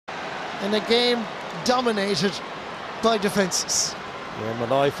in a game dominated by defences. Yeah,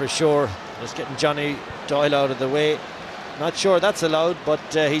 Malloy for sure. Just getting Johnny Doyle out of the way. Not sure that's allowed, but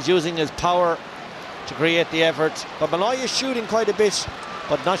he's using his power to create the effort. But Malloy is shooting quite a bit,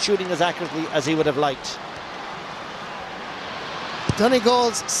 but not shooting as accurately as he would have liked.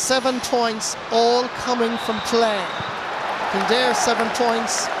 Donegal's 7 points, all coming from play. Kildare 7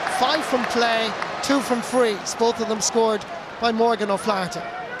 points, 5 from play, 2 from frees. Both of them scored by Morgan O'Flaherty.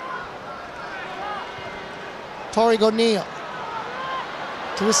 Torrig O'Neill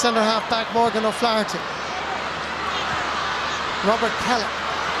to his centre half back Morgan O'Flaherty. Robert Kellett.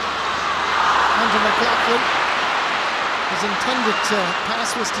 Andrew McLaughlin. His intended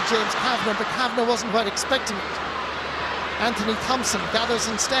pass was to James Kavanagh, but Kavanagh wasn't quite expecting it. Anthony Thompson gathers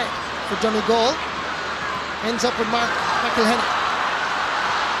instead for Donegal. Ends up with Mark McElhenney.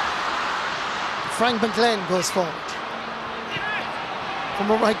 Frank McGlenn goes forward from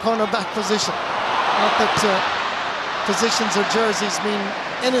a right corner back position. Not that positions or jerseys mean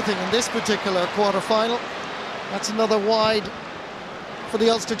anything in this particular quarter-final. That's another wide for the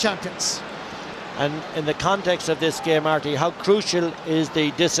Ulster champions. And in the context of this game, Artie, how crucial is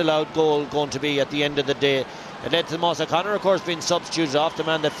the disallowed goal going to be at the end of the day? It led to Moss O'Connor, of course, being substituted off, the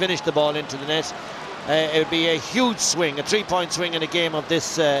man that finished the ball into the net. It would be a huge swing, a 3-point swing in a game of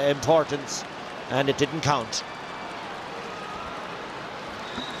this importance, and it didn't count.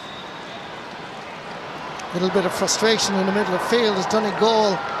 A little bit of frustration in the middle of field as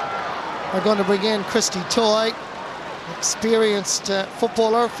Donegal are going to bring in Christy Toy, experienced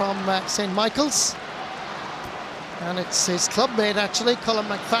footballer from St. Michael's, and it's his clubmate actually, Colin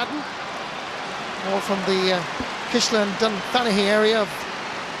McFadden, all from the Kishla and Dunfanaghy area of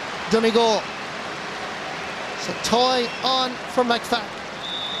Donegal. So Toy on for McFadden.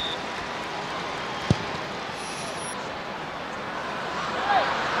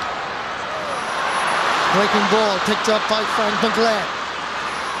 Breaking ball picked up by Frank McGlenn.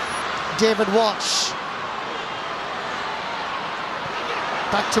 David Walsh.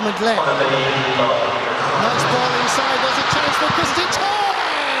 Back to McGlenn. Nice ball inside. There's a chance for Christy Toy.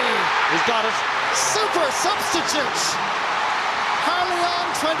 He's got it. Super substitute. Hardly on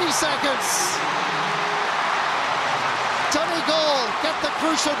 20 seconds. Donegal get the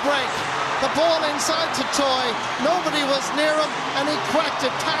crucial break. The ball inside to Toy. Nobody was near him, and he cracked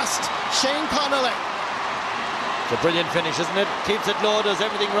it past Shane Connolly. It's a brilliant finish, isn't it? Keeps it low, does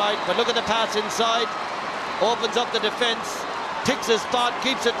everything right. But look at the pass inside. Opens up the defence. Picks his spot,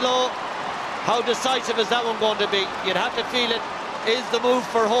 keeps it low. How decisive is that one going to be? You'd have to feel it is the move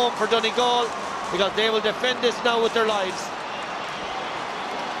for home for Donegal, because they will defend this now with their lives.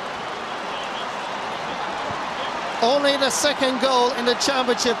 Only the second goal in the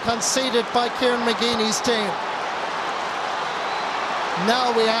championship conceded by Kieran McGeeney's team.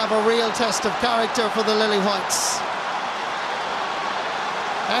 Now we have a real test of character for the Lily Whites.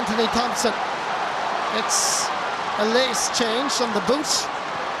 Anthony Thompson. It's a lace change on the boot.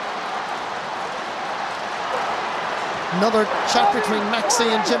 Another chat between Maxey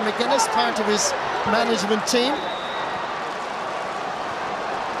and Jim McGuinness, part of his management team,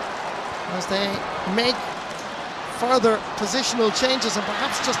 as they make further positional changes, and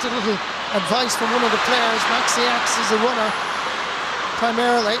perhaps just a little advice from one of the players. Maxey acts as a runner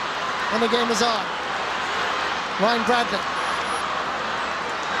primarily when the game is on. Ryan Bradley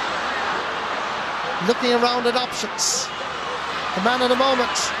looking around at options. The man of the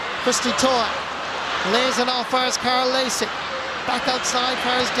moment, Christy Toy, lays it off fires Carl Lacey. Back outside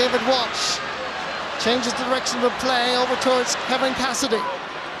fires David Walsh. Changes the direction of play over towards Kevin Cassidy.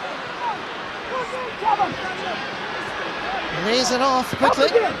 Lays it off quickly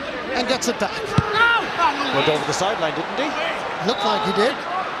and gets it back. Went over the sideline, didn't he? Looked like he did.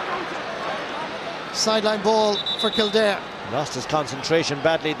 Sideline ball for Kildare. Lost his concentration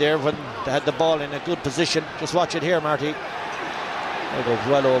badly there when they had the ball in a good position. Just watch it here, Marty. There goes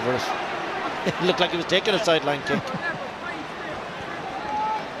well over it. It looked like he was taking a sideline kick.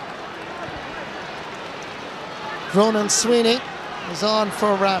 Ronan Sweeney is on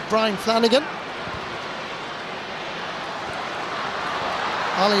for Brian Flanagan.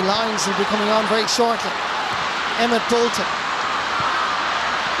 Ollie Lyons will be coming on very shortly. Emmett Bolton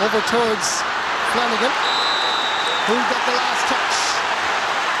over towards Flanagan, who got the last touch.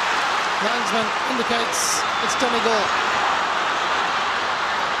 Linesman indicates it's Donegal.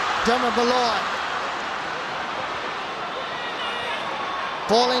 Dermot Malloy.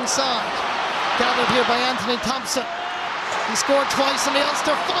 Ball inside. Gathered here by Anthony Thompson. He scored twice in the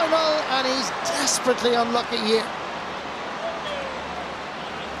Ulster final, and he's desperately unlucky here.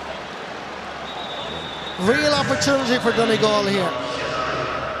 Real opportunity for Donegal here.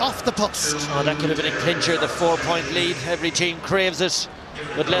 off the post. Oh, that could have been a clincher, the 4-point lead. Every team craves it.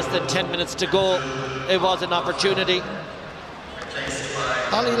 With less than 10 minutes to go, it was an opportunity.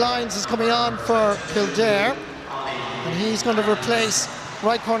 Ollie Lyons is coming on for Kildare, and he's going to replace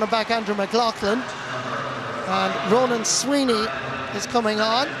right corner back Andrew McLaughlin. And Ronan Sweeney is coming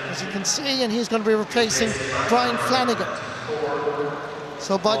on, as you can see, and he's going to be replacing Brian Flanagan.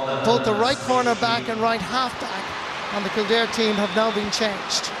 So both the right corner back and right half back on the Kildare team have now been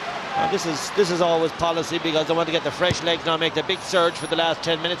changed. This is always policy, because they want to get the fresh legs now, make the big surge for the last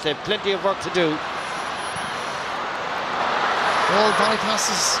 10 minutes. They have plenty of work to do. Ball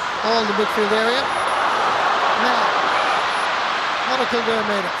bypasses all the midfield area. Now, what a Kildare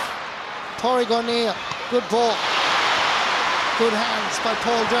made of. Pádraig O'Neill, good ball. Good hands by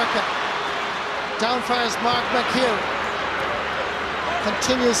Paul Durkin. Down fires Mark McHugh.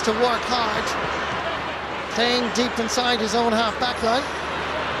 Continues to work hard. Playing deep inside his own half back line.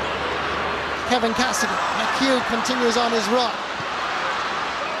 Kevin Cassidy. McHugh continues on his run.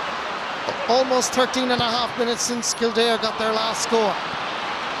 Almost 13 and a half minutes since Kildare got their last score.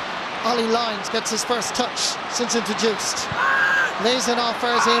 Ollie Lyons gets his first touch since introduced. Lays it off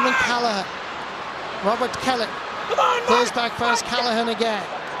first, Eamon Callaghan. Robert Kelly goes back first, Callaghan again.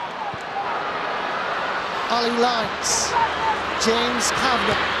 Ollie Lyons. James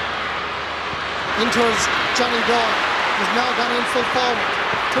Kavanagh. In towards Johnny Doyle. Has now gone in full forward.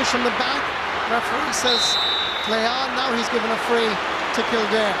 Push from the back. Referee says play on. Now he's given a free to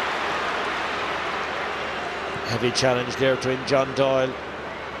Kildare. Heavy challenge there between John Doyle,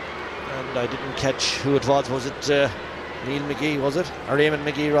 and I didn't catch who it was. Was it Neil McGee, was it? Or Eamon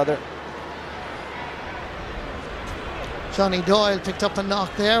McGee, rather? Johnny Doyle picked up a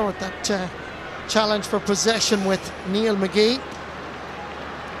knock there with that challenge for possession with Neil McGee.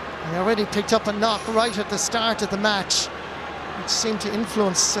 He already picked up a knock right at the start of the match, which seemed to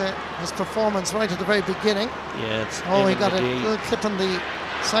influence his performance right at the very beginning. Yeah, it's oh, he got McGee. a little clip on the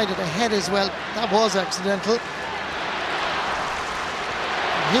side of the head as well. That was accidental.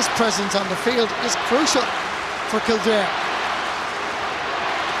 His presence on the field is crucial for Kildare.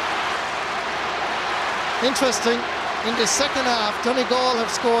 Interesting, in the second half, Donegal have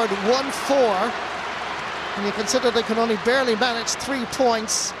scored 1-4, and you consider they can only barely manage 3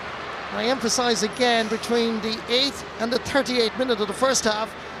 points. I emphasise again, between the 8th and the 38th minute of the first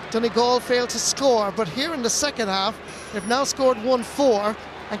half, Donegal failed to score, but here in the second half, they've now scored 1-4,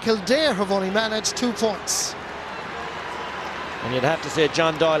 and Kildare have only managed 2 points. And you'd have to say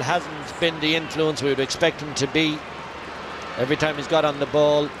John Doyle hasn't been the influence we would expect him to be. Every time he's got on the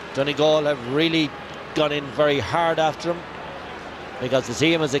ball, Donegal have really gone in very hard after him, because they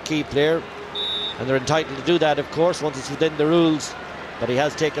see him as a key player, and they're entitled to do that, of course, once it's within the rules. But he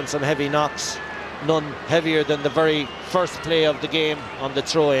has taken some heavy knocks, none heavier than the very first play of the game on the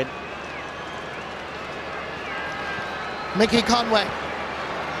throw-in. Mickey Conway,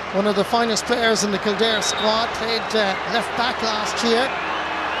 one of the finest players in the Kildare squad, played left back last year.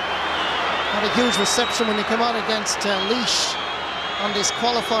 Had a huge reception when he came on against Laois on this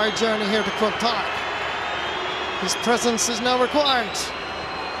qualifier journey here to Croke Park. His presence is now required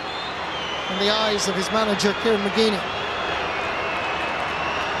in the eyes of his manager, Kieran McGeeney.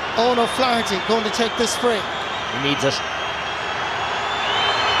 Owen O'Flaherty going to take this free. He needs it.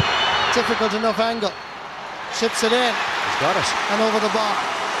 Difficult enough angle. Chips it in. He's got it. And over the bar.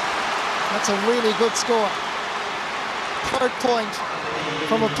 That's a really good score. Third point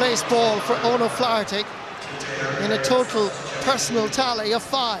from a place ball for Owen O'Flaherty in a total personal tally of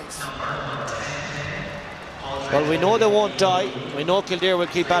 5. Well, we know they won't die. We know Kildare will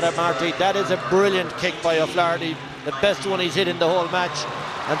keep at it, Marty. That is a brilliant kick by O'Flaherty. The best one he's hit in the whole match,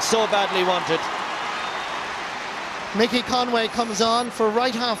 and so badly wanted. Mickey Conway comes on for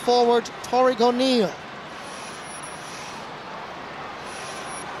right half forward Pádraig O'Neill.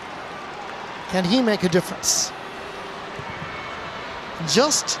 Can he make a difference?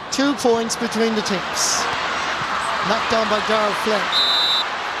 Just 2 points between the teams. Knocked down by Darrell Flynn.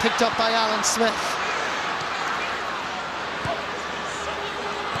 Picked up by Alan Smith.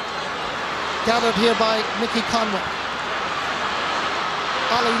 Gathered here by Mickey Conway.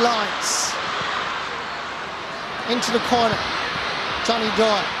 Ollie Lyons. Into the corner. Johnny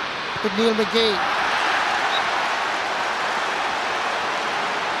Doyle with Neil McGee.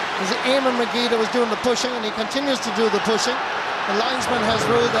 It was Eamon McGee that was doing the pushing, and he continues to do the pushing. The linesman has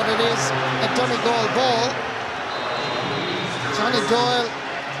ruled that it is a Donegal ball. Johnny Doyle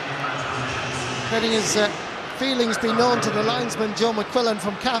letting his feelings be known to the linesman Joe McQuillan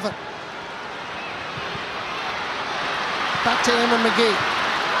from Cavan. Back to Eamon McGee.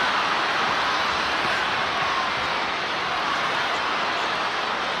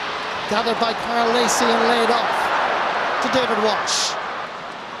 Gathered by Carl Lacey and laid off to David Walsh.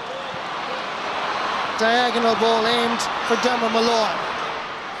 Diagonal ball aimed for Dermot Malloy.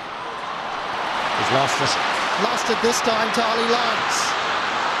 He's lost it. Lost it this time to Ollie Lyons.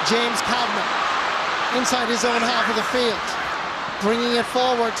 James Kavanagh inside his own half of the field, bringing it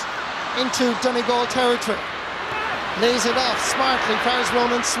forward into Donegal territory. Lays it off smartly, fires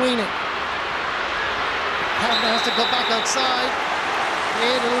Ronan Sweeney. Kavanagh has to go back outside.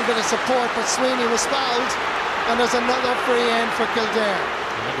 Made a little bit of support, but Sweeney was fouled, and there's another free end for Kildare.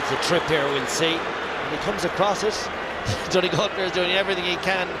 I think it's a trip here, we'll see. When he comes across it, Donegal player is doing everything he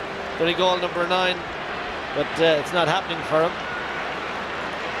can. Donegal number 9, but it's not happening for him.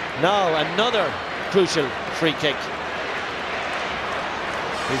 Now another crucial free kick.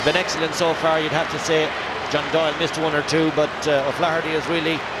 He's been excellent so far, you'd have to say. John Doyle missed one or two, but O'Flaherty has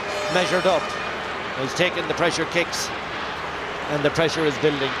really measured up. He's taken the pressure kicks, and the pressure is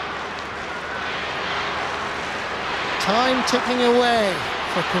building. Time ticking away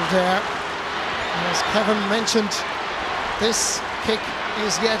for Kildare. And as Kevin mentioned, this kick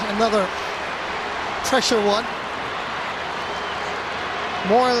is yet another pressure one.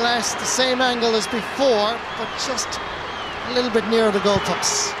 More or less the same angle as before, but just a little bit nearer the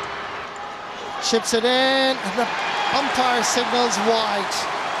goalposts. Chips it in, and the umpire signals wide.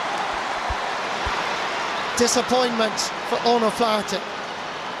 Disappointment for Eoin O'Flaherty.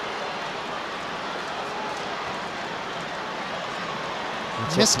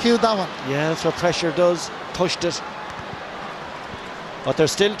 Miscued that one. Yeah, that's what pressure does. Pushed it. But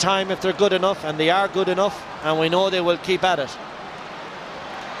there's still time if they're good enough, and they are good enough, and we know they will keep at it.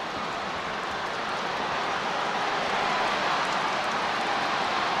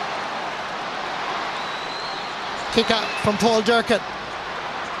 Kick out from Paul Durkin.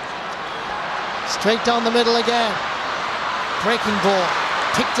 Straight down the middle again. Breaking ball.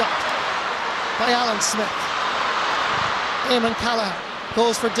 Picked up by Alan Smith. Eamon Callaghan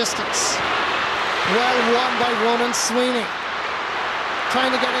goes for distance. Well won by Ronan Sweeney.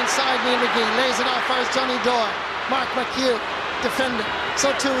 Trying to get inside Neil McGee. Lays it off for his Johnny Doyle. Mark McHugh defending.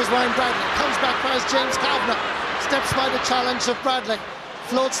 So too is Ryan Bradley. Comes back for his James Kavanagh. Steps by the challenge of Bradley.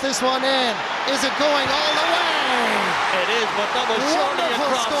 Floats this one in. Is it going all the way? It is, but that was surely a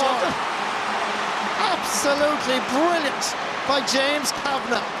cross. Score. Absolutely brilliant by James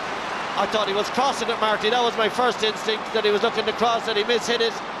Kavanagh. I thought he was crossing it, Marty. That was my first instinct, that he was looking to cross it. He mishit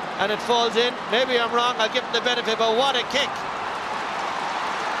it, and it falls in. Maybe I'm wrong. I'll give him the benefit, but what a kick.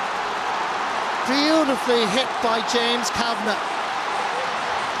 Beautifully hit by James Kavanagh.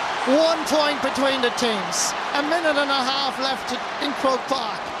 1 point between the teams. A minute and a half left in Croke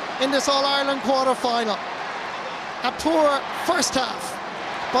Park in this All-Ireland quarter-final. A poor first half,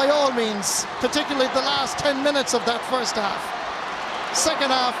 by all means, particularly the last 10 minutes of that first half. Second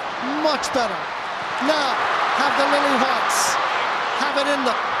half, much better. Now, have the Lily Whites have it in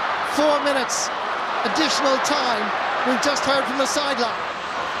them. 4 minutes, additional time. We've just heard from the sideline.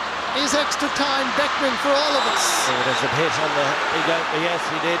 Is extra time beckoning for all of us? Oh, there's a hit on the... Yes,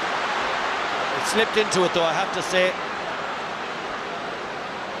 he did. It slipped into it, though, I have to say.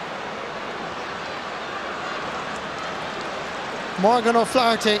 Morgan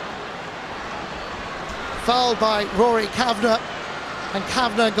O'Flaherty fouled by Rory Kavanagh, and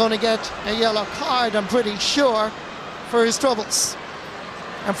Kavanagh going to get a yellow card, I'm pretty sure, for his troubles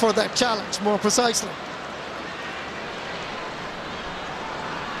and for that challenge, more precisely.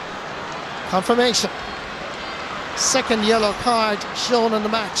 Confirmation. Second yellow card shown in the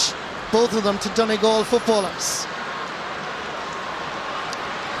match, both of them to Donegal footballers.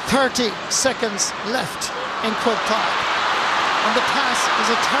 30 seconds left in Croke Park. And the pass is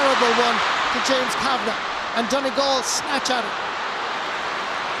a terrible one to James Kavanagh, and Donegal snatch at it.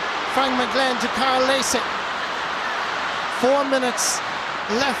 Frank McGlenn to Carl Lacey. 4 minutes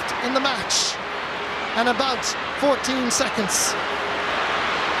left in the match, and about 14 seconds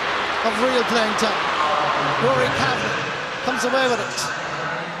of real playing time. Rory Kavanagh comes away with it.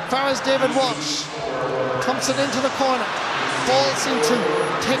 Far as David Walsh pumps it into the corner. Ball seemed to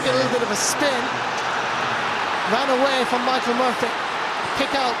take a little bit of a spin. Ran away from Michael Murphy.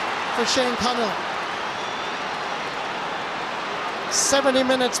 Kick out for Shane Connolly. 70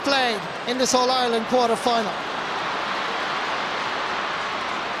 minutes played in this All-Ireland quarter-final.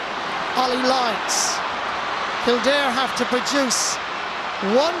 Ollie Lyons. Kildare have to produce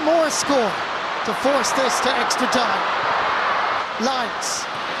one more score to force this to extra time. Lyons.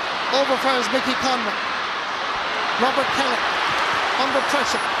 Over for his Mickey Conway. Robert Kelly under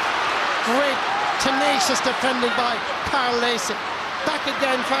pressure. Great tenacious defending by Carl Lacey. Back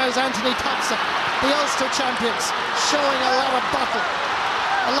again for his Anthony Thompson. The Ulster champions showing a lot of battle.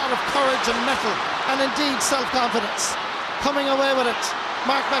 a lot of courage and mettle, and indeed self-confidence. Coming away with it,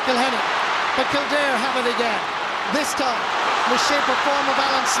 Mark McElhenney. But Kildare have it again. This time, in the shape or form of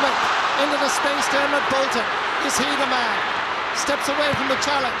Alan Smith. Into the space to Emmett Bolton. Is he the man? Steps away from the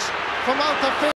challenge from out the field.